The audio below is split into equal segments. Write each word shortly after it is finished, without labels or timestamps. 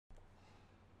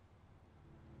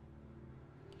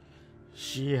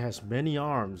She has many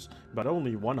arms, but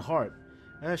only one heart,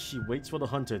 as she waits for the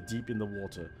hunter deep in the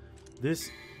water. This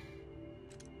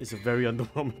is a very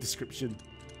underwhelming description.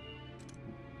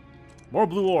 More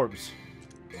blue orbs.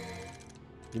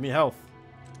 Give me health.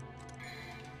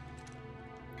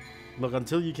 Look,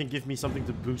 until you can give me something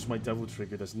to boost my devil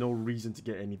trigger, there's no reason to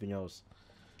get anything else.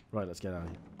 Right, let's get out of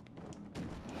here.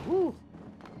 Woo!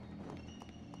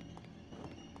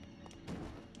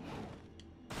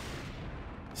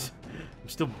 I'm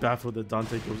still baffled that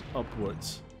Dante goes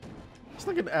upwards. It's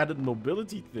like an added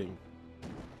mobility thing.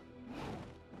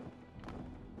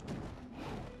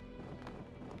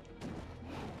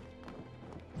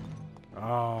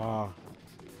 Ah.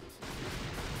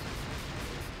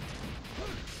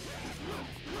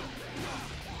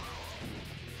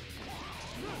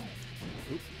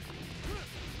 Oop.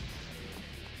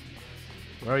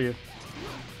 Where are you?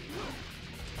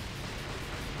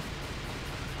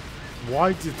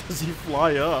 Why does he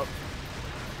fly up?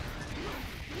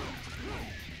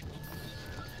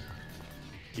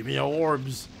 Give me your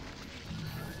orbs.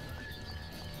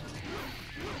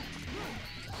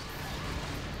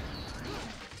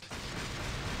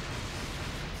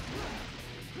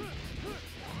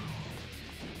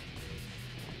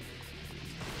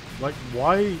 Like,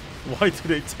 why do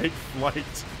they take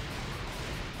flight?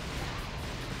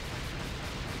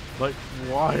 Like,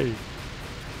 why?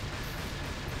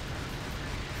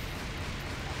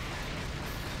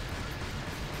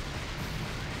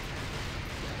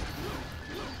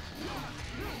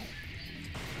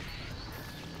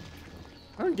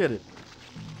 I don't get it.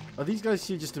 Are these guys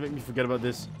here just to make me forget about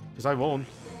this? Because I won't.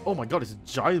 Oh my god, it's a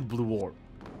giant blue orb.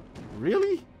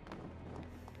 Really?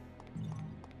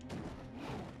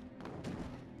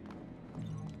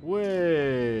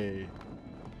 Way.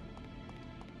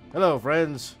 Hello,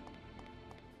 friends.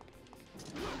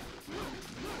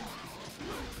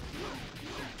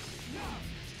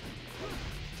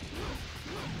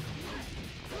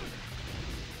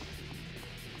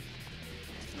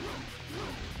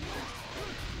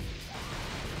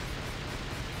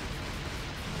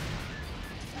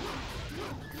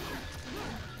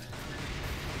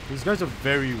 These guys are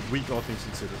very weak, all things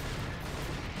considered.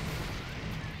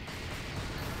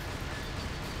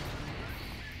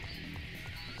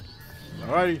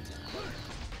 Alrighty.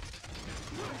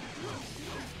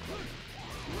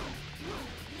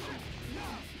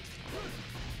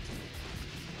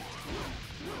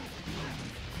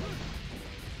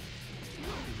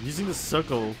 Using the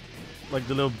circle, like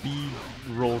the little bead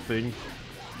roll thing,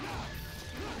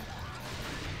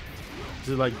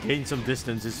 to like gain some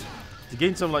distance is to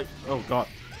gain some like, oh god,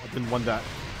 I didn't want that.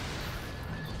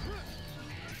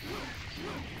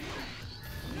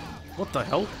 What the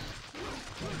hell?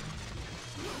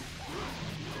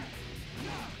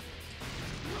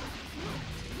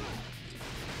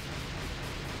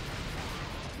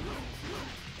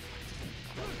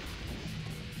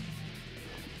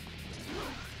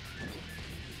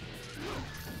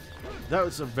 That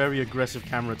was a very aggressive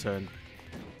camera turn.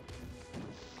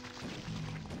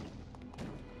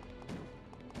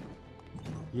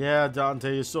 Yeah,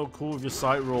 Dante, you're so cool with your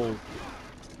sight roll.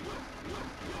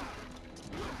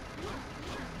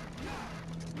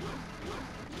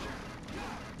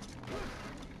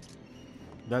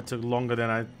 That took longer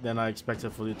than I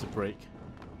expected for it to break.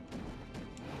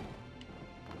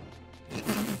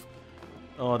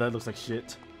 Oh, that looks like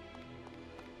shit.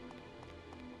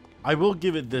 I will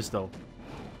give it this though.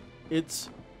 It's,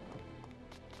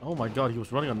 oh my god, he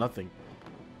was running on nothing.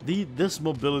 This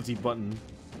mobility button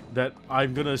that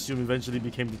I'm gonna assume eventually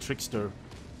became the trickster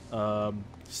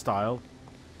style.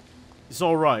 It's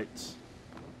all right.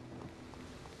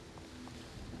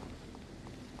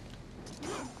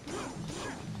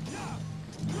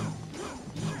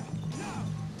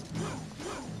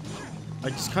 I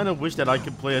just kind of wish that I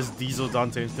could play as Diesel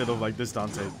Dante instead of like this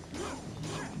Dante.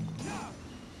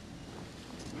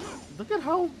 Look at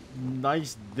how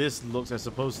nice this looks as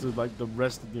opposed to like the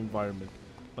rest of the environment.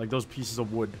 Like those pieces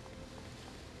of wood.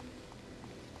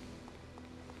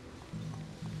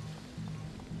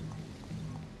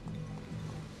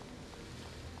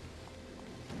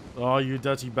 Oh, you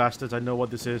dirty bastards, I know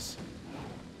what this is.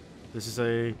 This is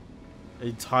a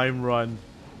time run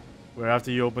where after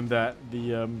you open that,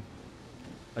 the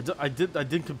I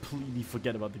did completely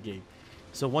forget about the game.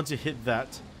 So once you hit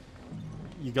that,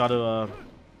 you gotta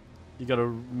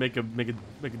make a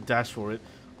dash for it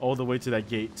all the way to that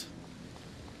gate.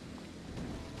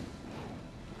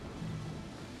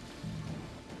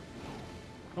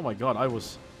 Oh my god,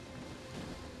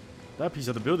 that piece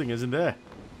of the building isn't there.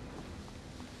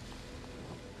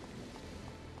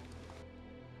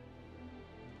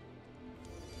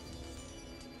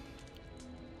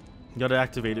 Gotta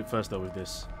activate it first though with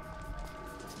this.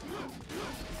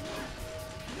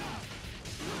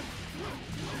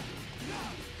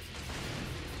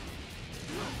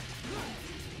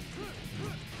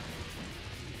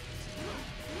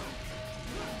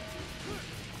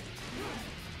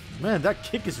 Man, that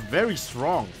kick is very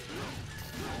strong.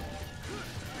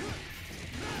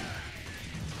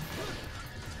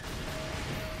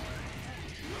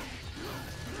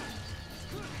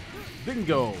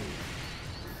 Bingo.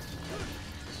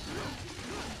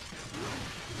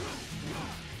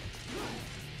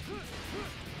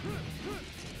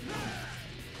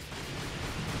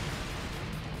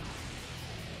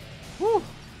 Woo.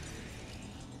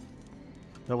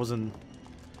 That wasn't...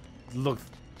 Look.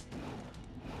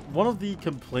 One of the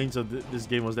complaints of this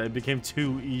game was that it became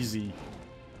too easy.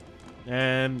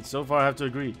 And so far I have to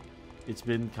agree. It's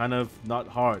been kind of not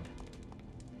hard.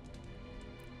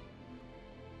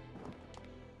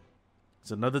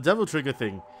 It's another devil trigger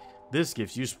thing. This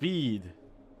gives you speed.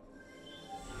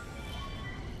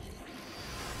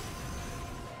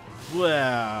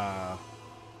 Wow.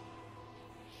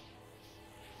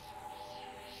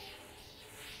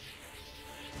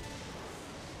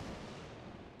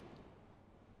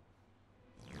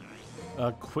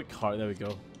 Quick heart, there we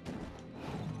go.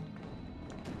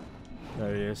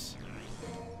 There he is.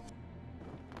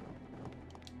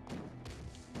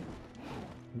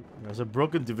 There's a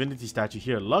broken divinity statue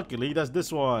here. Luckily, that's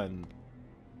this one.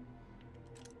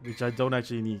 Which I don't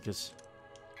actually need, because...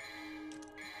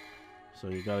 So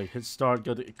you gotta hit start,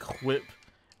 gotta equip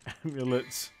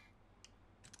amulets.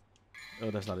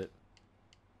 Oh, that's not it.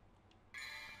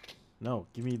 No,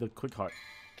 give me the quick heart.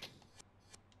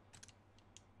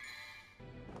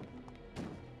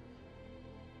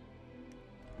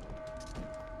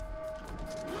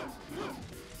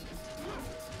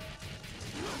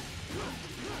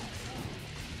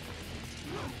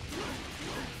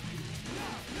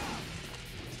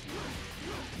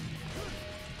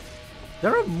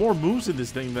 There are more moves in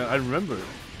this thing than I remember.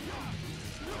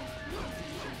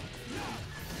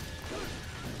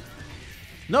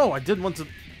 No, I didn't want to...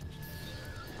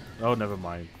 Oh, never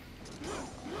mind.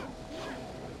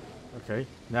 Okay,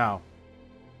 now.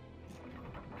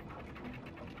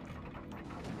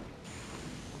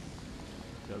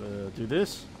 Gotta do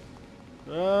this.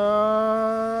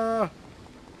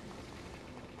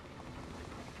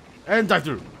 And dive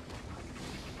through.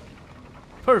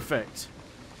 Perfect.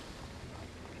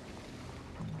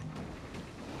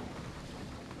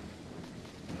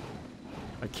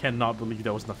 I cannot believe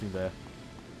there was nothing there.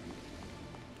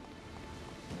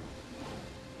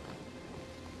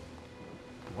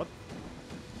 What?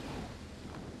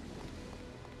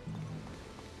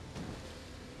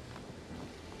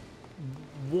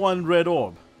 One red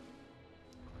orb.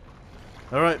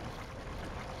 Alright.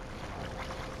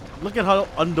 Look at how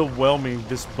underwhelming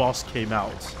this boss came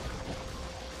out.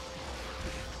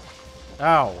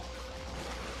 Ow.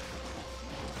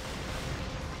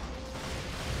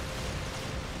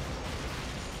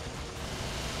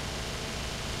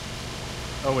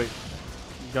 Oh wait,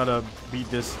 you gotta beat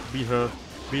her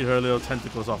little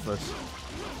tentacles off us.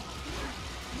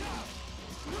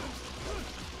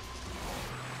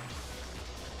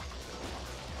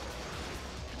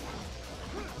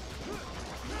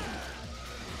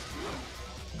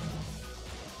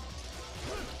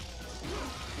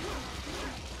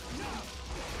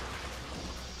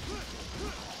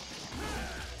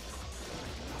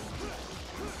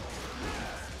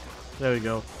 There we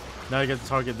go. Now I get to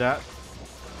target that.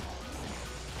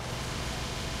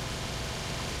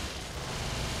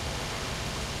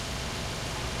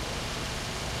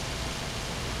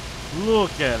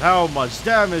 Look at how much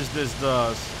damage this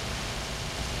does.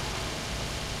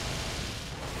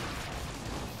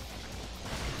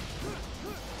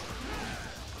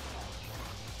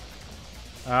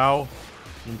 Ow.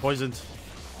 I'm poisoned.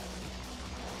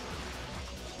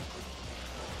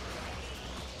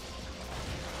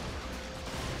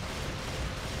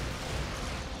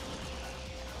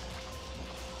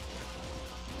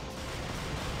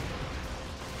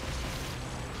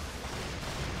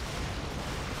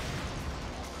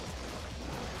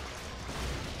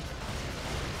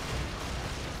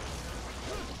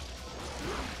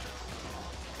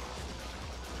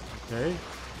 Okay.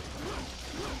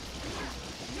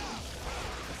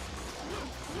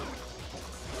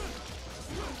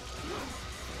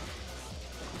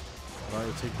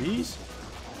 Alright, take these.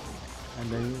 And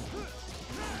then...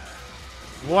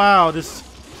 Wow, this...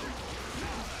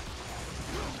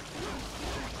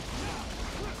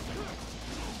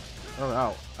 Oh,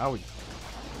 ow. Owie.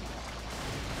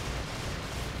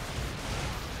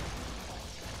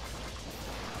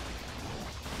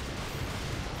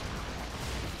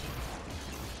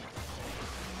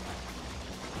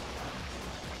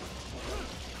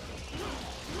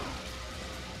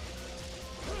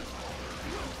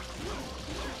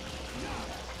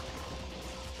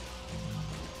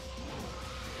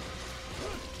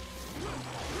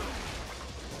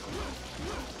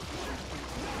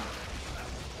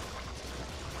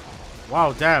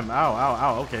 Wow, damn. Ow, ow,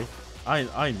 ow. Okay.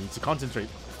 I need to concentrate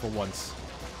for once.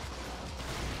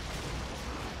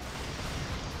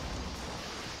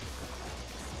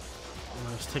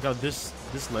 Let's take out this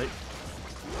leg.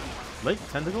 Leg?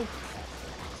 Tentacle?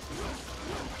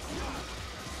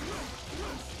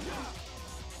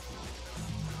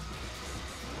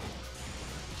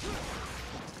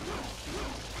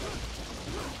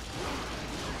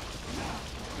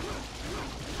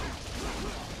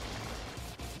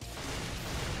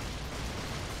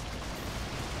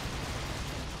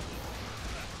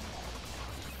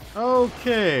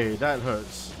 Okay, that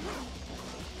hurts.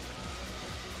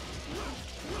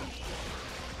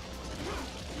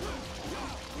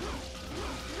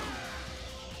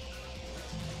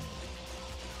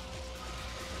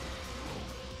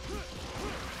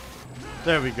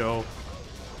 There we go.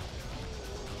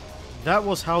 That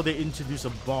was how they introduced a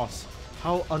boss.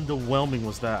 How underwhelming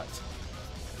was that?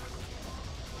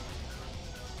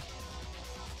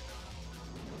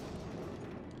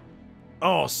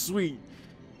 Oh, sweet.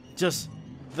 Just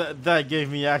that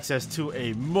gave me access to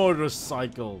a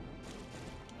motorcycle.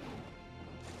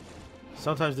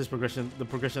 Sometimes the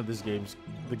progression of this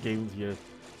the game here,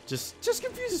 just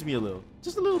confuses me a little,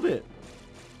 just a little bit.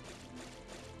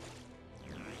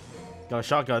 Got a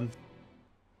shotgun.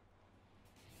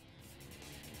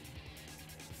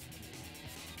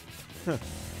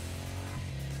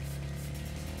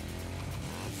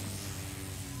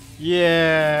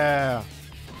 Yeah.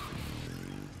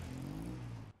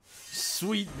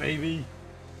 Sweet, baby.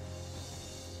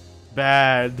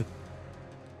 Bad.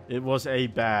 It was a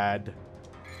bad.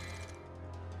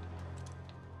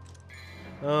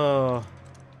 Oh.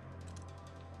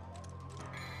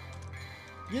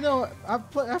 You know,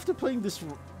 after playing this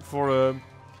for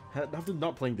after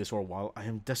not playing this for a while, I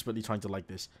am desperately trying to like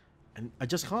this, and I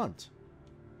just can't.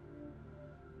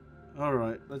 All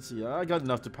right, let's see. I got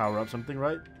enough to power up something,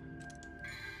 right?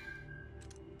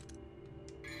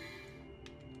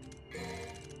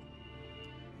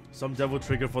 Some devil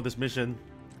trigger for this mission.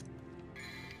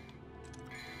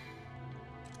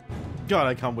 God,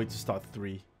 I can't wait to start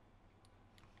 3.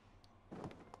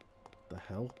 The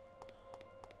hell?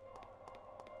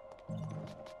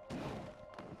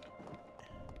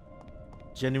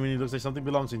 Genuinely looks like something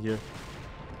belongs in here.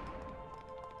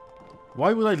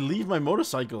 Why would I leave my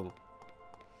motorcycle?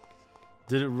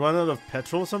 Did it run out of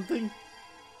petrol or something?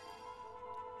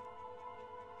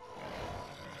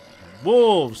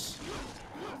 Wolves!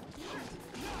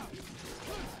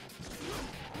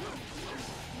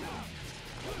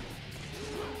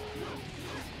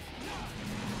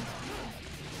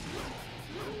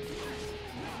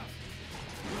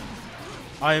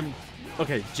 I'm...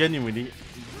 Okay, genuinely...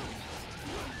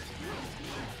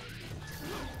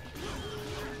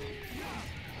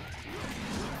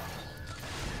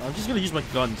 I'm just gonna use my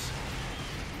guns.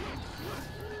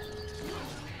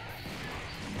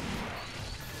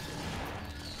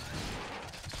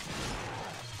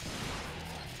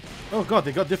 Oh god,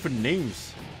 they got different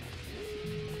names.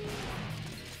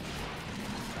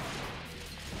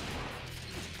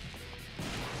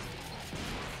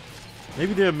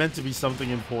 Maybe they're meant to be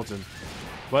something important.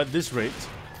 But at this rate,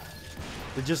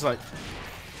 they're just like...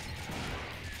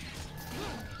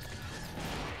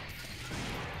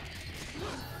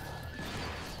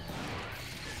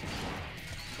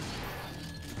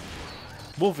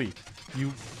 Wolfie,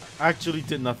 you actually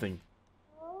did nothing.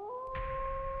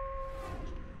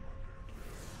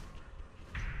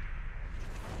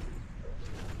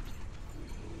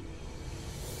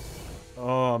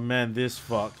 Oh man, this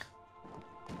fuck.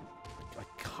 I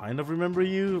kind of remember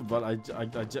you, but I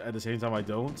at the same time I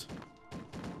don't.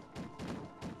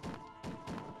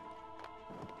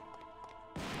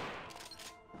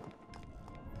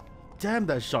 Damn,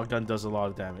 that shotgun does a lot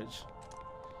of damage.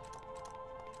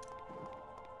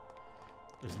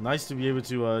 It's nice to be able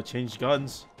to change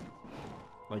guns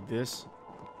like this.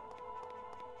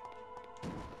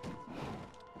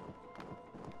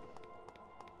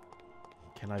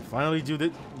 Can I finally do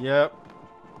this? Yep.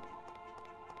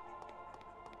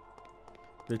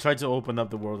 They tried to open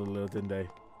up the world a little, didn't they?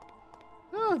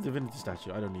 Ah, divinity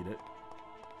statue. I don't need it.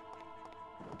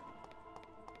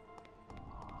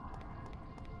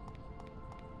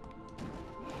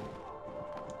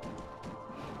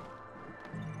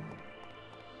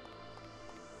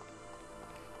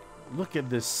 Look at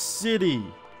this city.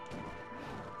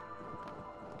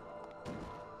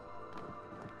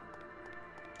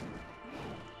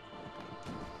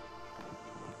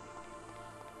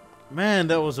 Man,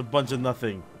 that was a bunch of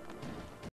nothing.